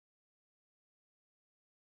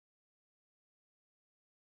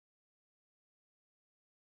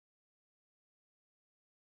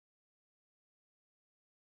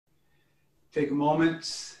Take a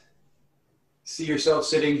moment, see yourself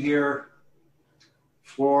sitting here,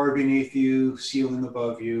 floor beneath you, ceiling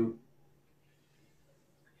above you.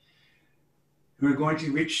 We're going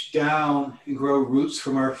to reach down and grow roots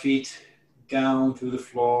from our feet down through the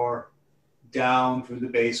floor, down through the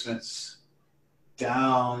basements,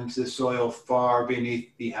 down to the soil far beneath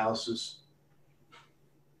the houses,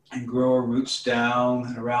 and grow our roots down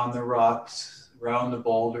and around the rocks, around the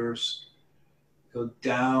boulders. Go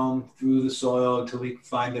down through the soil until we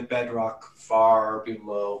find the bedrock far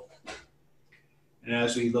below. And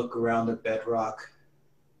as we look around the bedrock,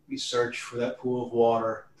 we search for that pool of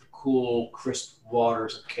water, the cool, crisp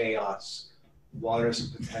waters of chaos, waters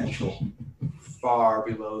of potential, far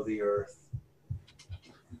below the earth.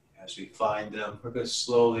 As we find them, we're going to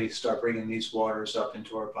slowly start bringing these waters up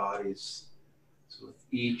into our bodies. So with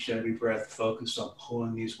each and every breath, focus on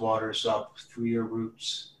pulling these waters up through your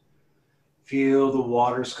roots. Feel the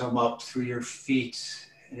waters come up through your feet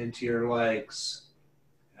and into your legs.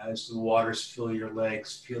 As the waters fill your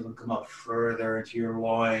legs, feel them come up further into your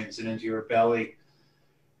loins and into your belly.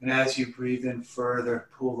 And as you breathe in further,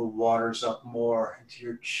 pull the waters up more into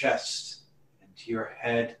your chest, into your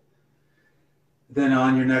head. Then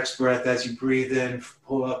on your next breath, as you breathe in,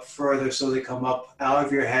 pull up further so they come up out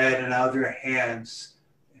of your head and out of your hands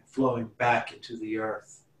and flowing back into the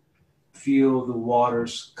earth. Feel the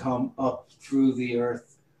waters come up through the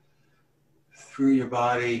earth, through your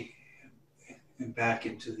body, and back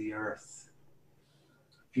into the earth.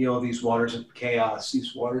 Feel these waters of chaos,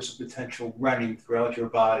 these waters of potential running throughout your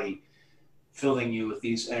body, filling you with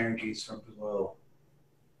these energies from below.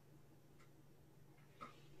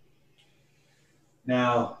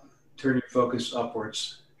 Now, turn your focus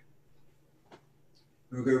upwards.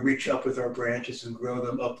 We're going to reach up with our branches and grow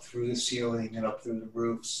them up through the ceiling and up through the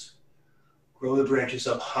roofs. Grow the branches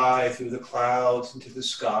up high through the clouds into the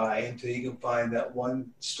sky until you can find that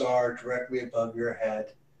one star directly above your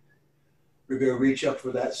head. We're going to reach up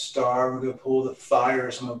for that star. We're going to pull the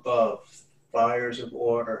fires from above, fires of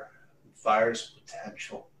order, fires of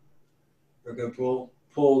potential. We're going to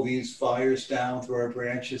pull these fires down through our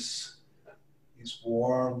branches, these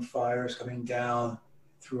warm fires coming down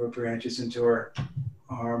through our branches into our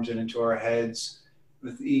arms and into our heads.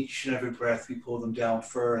 With each and every breath, we pull them down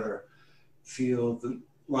further. Feel the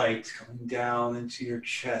light coming down into your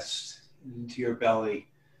chest and into your belly.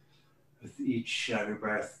 With each and every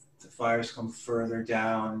breath, the fires come further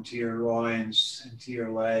down into your loins, into your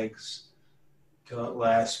legs. Till at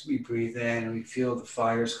last we breathe in and we feel the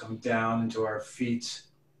fires come down into our feet.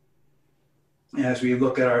 As we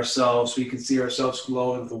look at ourselves, we can see ourselves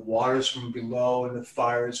glowing with the waters from below and the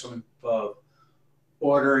fires from above.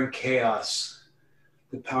 Order and chaos,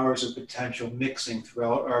 the powers of potential mixing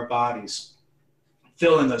throughout our bodies,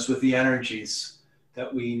 filling us with the energies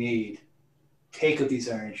that we need. Take of these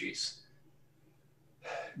energies.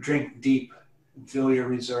 Drink deep and fill your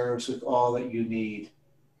reserves with all that you need.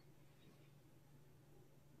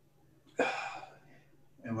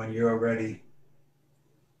 And when you're ready,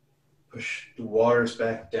 push the waters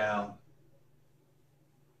back down.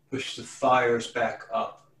 Push the fires back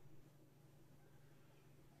up.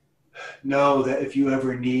 Know that if you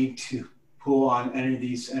ever need to pull on any of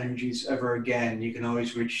these energies ever again, you can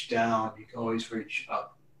always reach down, you can always reach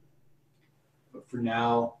up. But for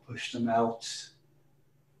now, push them out,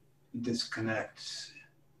 disconnect,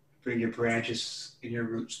 bring your branches and your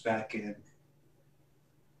roots back in.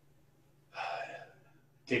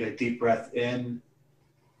 Take a deep breath in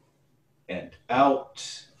and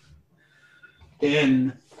out,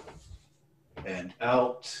 in and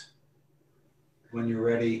out. When you're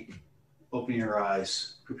ready, open your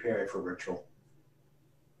eyes, prepare for ritual.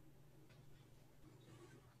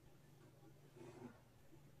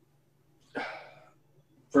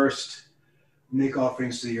 First, make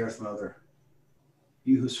offerings to the Earth Mother,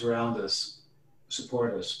 you who surround us,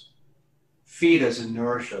 support us, feed us and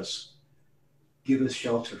nourish us, give us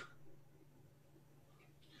shelter.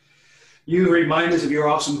 You remind us of your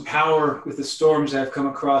awesome power with the storms that have come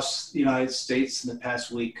across the United States in the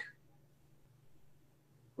past week,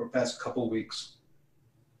 or past couple weeks.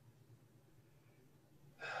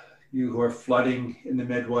 You who are flooding in the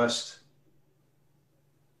Midwest,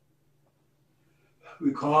 we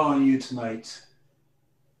call on you tonight,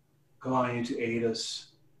 call on you to aid us,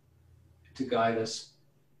 to guide us.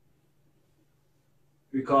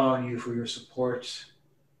 We call on you for your support,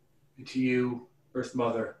 and to you, Earth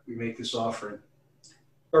Mother, we make this offering.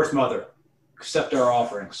 Earth Mother, accept our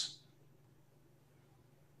offerings.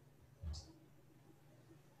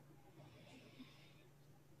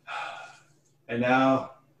 And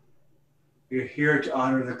now, we're here to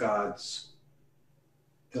honor the gods.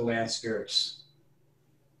 the land spirits,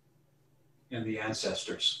 and the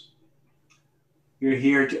ancestors. You're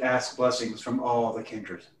here to ask blessings from all the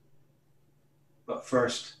kindred. But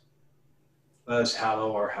first, let us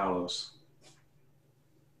hallow our hallows.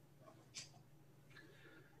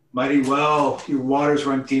 Mighty well, your waters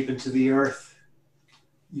run deep into the earth.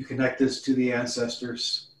 You connect us to the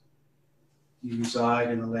ancestors. You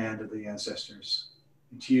reside in the land of the ancestors.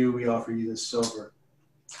 And to you, we offer you this silver.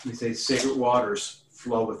 We say, sacred waters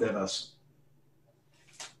flow within us.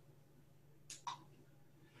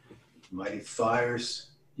 Mighty fires,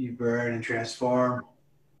 you burn and transform.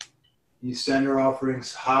 You send our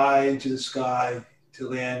offerings high into the sky to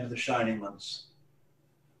land of the shining ones.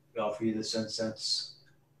 We offer you this incense.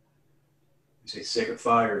 We say, sacred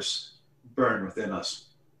fires burn within us.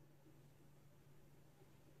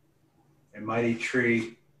 A mighty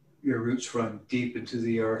tree, your roots run deep into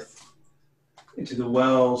the earth, into the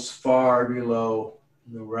wells far below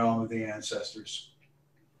the realm of the ancestors.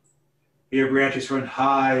 Your branches run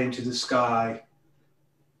high into the sky,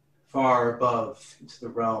 far above into the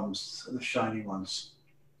realms of the shining ones.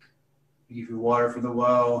 We give you water from the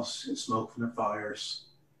wells and smoke from the fires.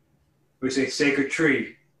 We say, sacred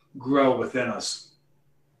tree, grow within us.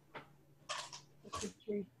 Sacred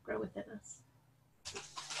tree, grow within us.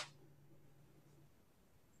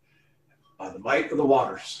 By the might of the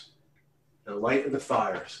waters, the light of the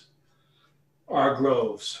fires, our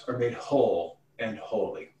groves are made whole and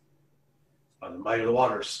holy. By the might of the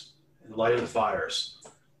waters and the light of the fires,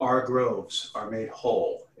 our groves are made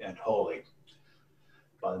whole and holy.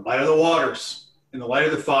 By the might of the waters and the light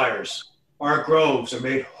of the fires, our groves are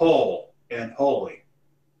made whole and holy.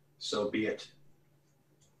 So be it.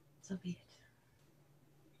 So be it.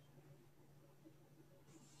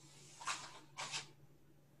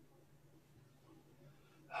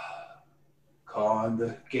 Call on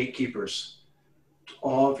the gatekeepers, to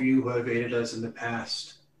all of you who have aided us in the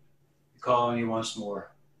past. We call on you once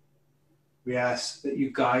more. We ask that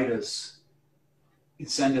you guide us and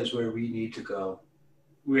send us where we need to go.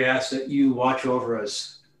 We ask that you watch over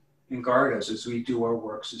us and guard us as we do our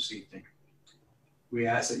works this evening. We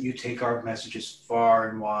ask that you take our messages far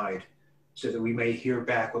and wide so that we may hear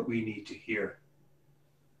back what we need to hear.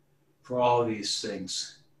 For all of these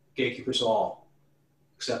things, gatekeepers all,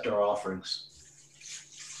 accept our offerings.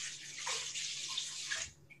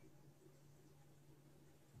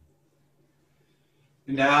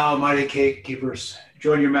 And now, mighty gatekeepers,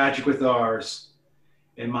 join your magic with ours.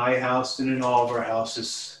 In my house and in all of our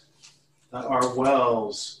houses, that our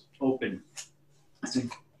wells open as a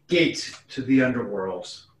gate to the underworld.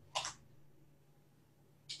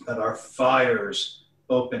 That our fires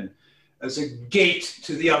open as a gate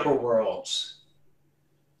to the upper worlds.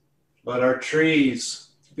 Let our trees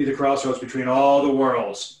be the crossroads between all the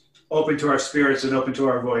worlds, open to our spirits and open to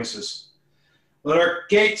our voices. Let our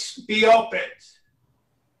gates be opened.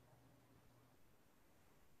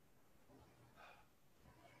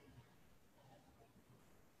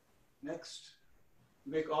 Next,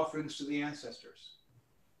 we make offerings to the ancestors,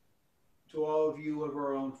 to all of you of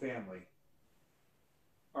our own family,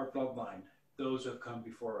 our bloodline, those who have come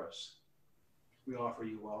before us. We offer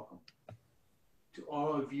you welcome. To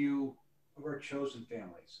all of you of our chosen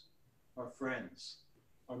families, our friends,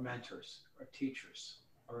 our mentors, our teachers,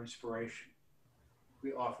 our inspiration,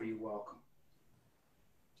 we offer you welcome.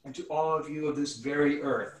 And to all of you of this very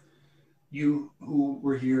earth, you who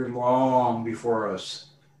were here long before us,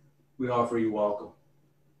 we offer you welcome.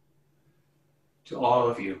 To all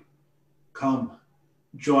of you, come,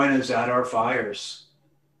 join us at our fires.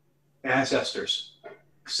 Ancestors,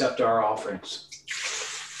 accept our offerings.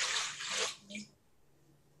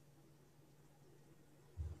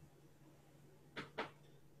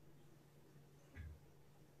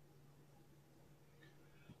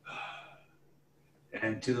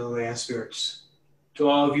 And to the land spirits, to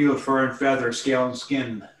all of you of fur and feather, scale and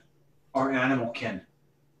skin, our animal kin,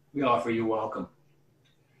 we offer you welcome.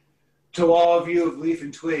 To all of you of leaf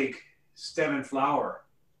and twig, stem and flower,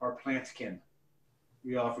 our plant kin,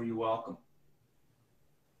 we offer you welcome.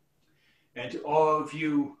 And to all of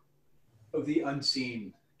you of the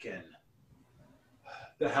unseen kin,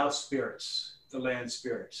 the house spirits, the land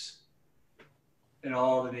spirits, and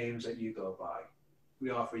all the names that you go by, we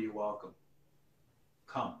offer you welcome.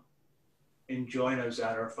 Come and join us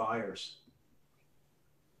at our fires.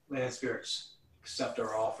 Land spirits, accept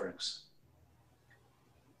our offerings.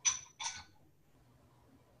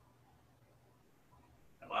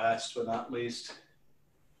 And last but not least,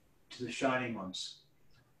 to the shining ones,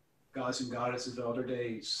 gods and goddesses of elder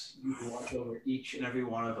days, you who watch over each and every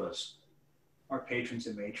one of us, our patrons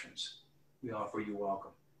and matrons, we offer you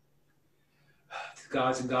welcome. To the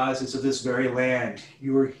gods and goddesses of this very land,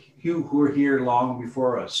 you who were here long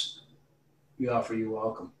before us, we offer you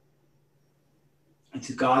welcome. And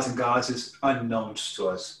to gods and goddesses unknown to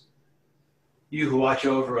us, you who watch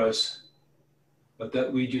over us, but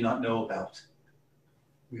that we do not know about,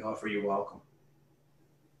 we offer you welcome.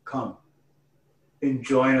 Come and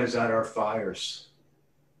join us at our fires.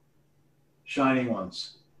 Shining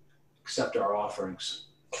ones, accept our offerings.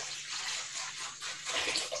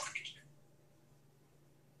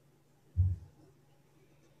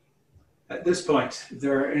 At this point, if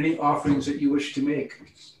there are any offerings that you wish to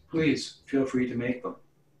make, please feel free to make them.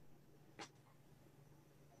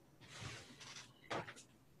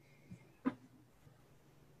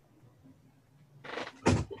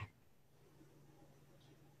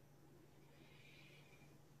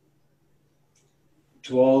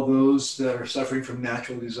 To all those that are suffering from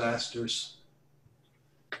natural disasters,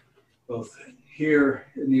 both here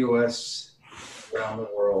in the US, around the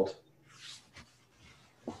world,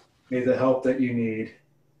 may the help that you need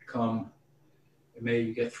come, and may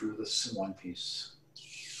you get through this in one piece.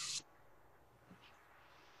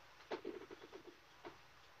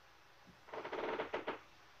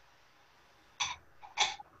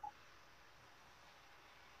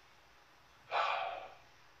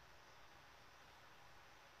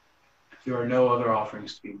 There are no other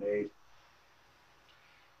offerings to be made.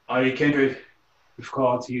 Mighty kindred, we've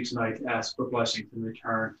called to you tonight to ask for blessings in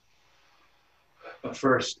return. But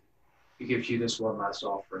first, we give to you this one last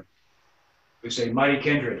offering. We say, mighty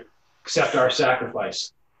kindred, accept our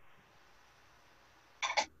sacrifice.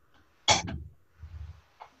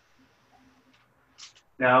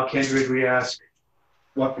 Now, kindred, we ask,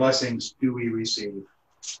 what blessings do we receive?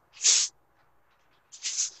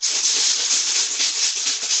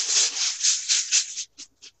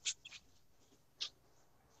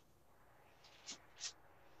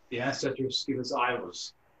 The ancestors give us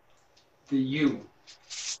Iwas, the you.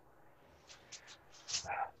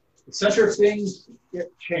 The center of things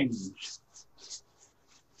get changed.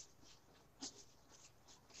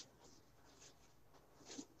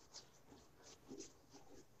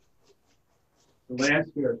 The land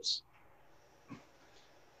spirits,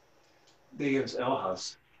 they give us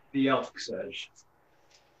Elhas, the elk sedge.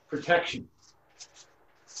 Protection.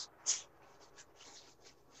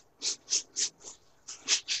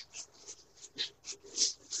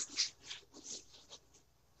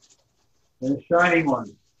 And a shining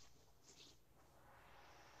one.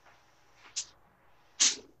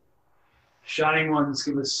 Shining ones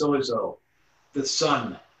give us Sozo, the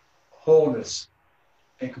sun, wholeness,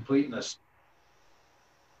 and completeness.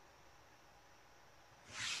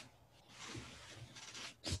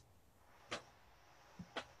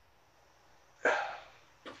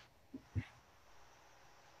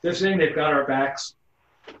 They're saying they've got our backs.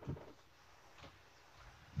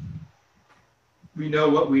 We know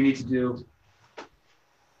what we need to do.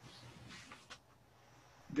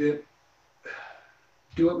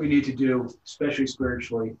 Do what we need to do, especially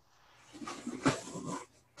spiritually.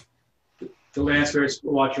 The land spirits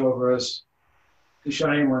will watch over us. The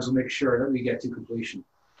shining ones will make sure that we get to completion.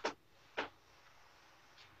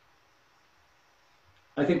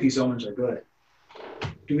 I think these omens are good.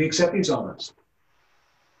 Do we accept these omens?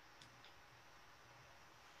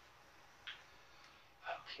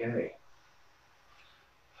 Okay.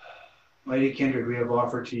 Mighty kindred, we have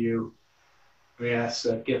offered to you. We ask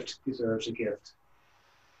that gift deserves a gift.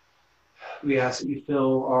 We ask that you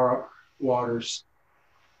fill our waters,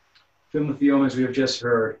 fill them with the omens we have just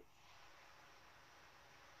heard.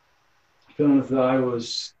 Fill them with the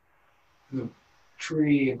Iwas, the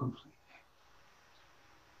tree, and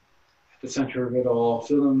the center of it all.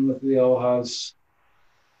 Fill them with the Elhas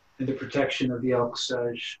and the protection of the elk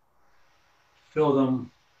sedge. Fill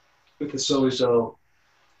them with the Sozo,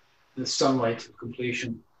 the sunlight of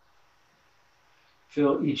completion.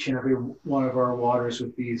 Fill each and every one of our waters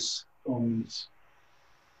with these omens.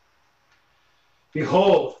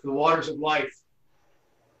 Behold, the waters of life.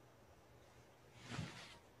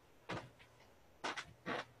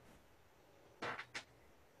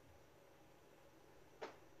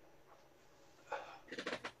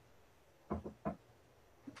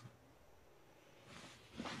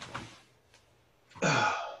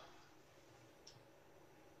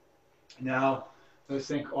 Now, let's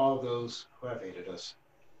thank all those who have aided us.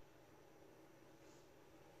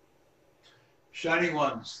 Shining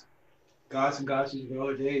ones, gods and goddesses of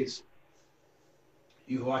early days,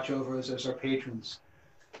 you who watch over us as our patrons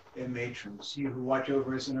and matrons, you who watch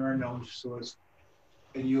over us in our unknown source,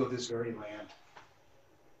 and you of this very land.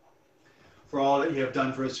 For all that you have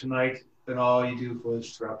done for us tonight, and all you do for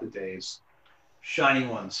us throughout the days. Shining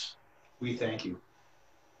ones, we thank you.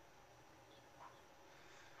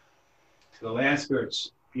 To the land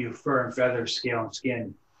spirits, be you fur and feather, scale and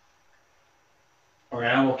skin, or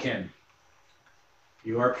animal kin,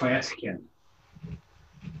 you are plant kin,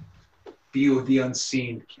 be you the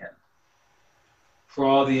unseen kin. For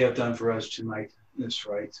all that you have done for us tonight in this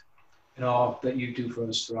rite, and all that you do for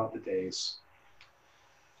us throughout the days.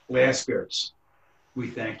 Land spirits, we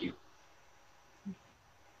thank you.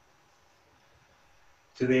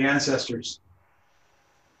 To the ancestors,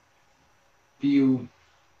 be you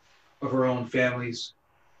of our own families,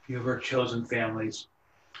 be you of our chosen families,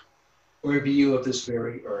 or be you of this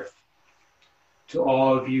very earth. To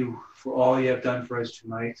all of you, for all you have done for us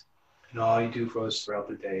tonight, and all you do for us throughout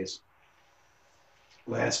the days.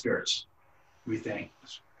 Land spirits, we thank you.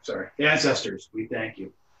 Sorry, ancestors, we thank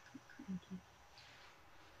you. Thank you.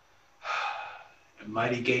 And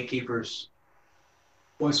mighty gatekeepers,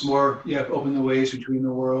 once more you have opened the ways between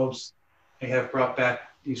the worlds and have brought back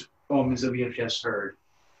these omens that we have just heard.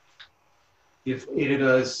 You've aided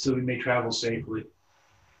us so we may travel safely.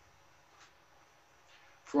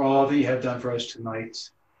 For all that you have done for us tonight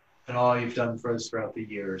and all you've done for us throughout the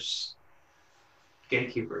years.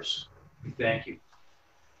 Gatekeepers, we thank you.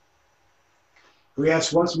 We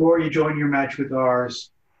ask once more you join your match with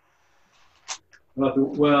ours. Let the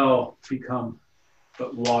well become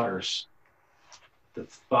but waters. The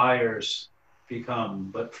fires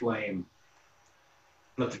become but flame.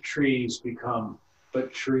 Let the trees become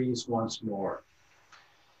but trees once more.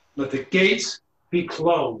 Let the gates be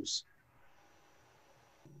closed.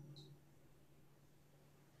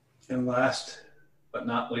 And last but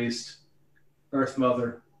not least, Earth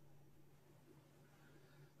Mother,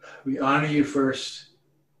 we honor you first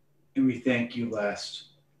and we thank you last.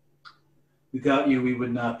 Without you, we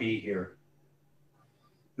would not be here.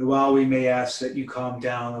 And while we may ask that you calm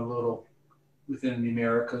down a little within the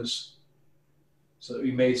Americas so that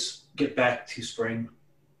we may get back to spring,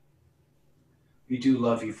 we do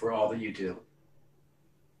love you for all that you do.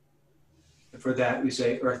 And for that, we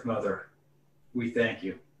say, Earth Mother, we thank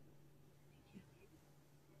you.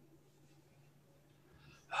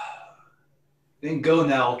 Then go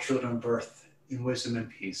now, children of earth, in wisdom and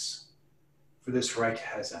peace, for this rite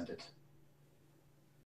has ended.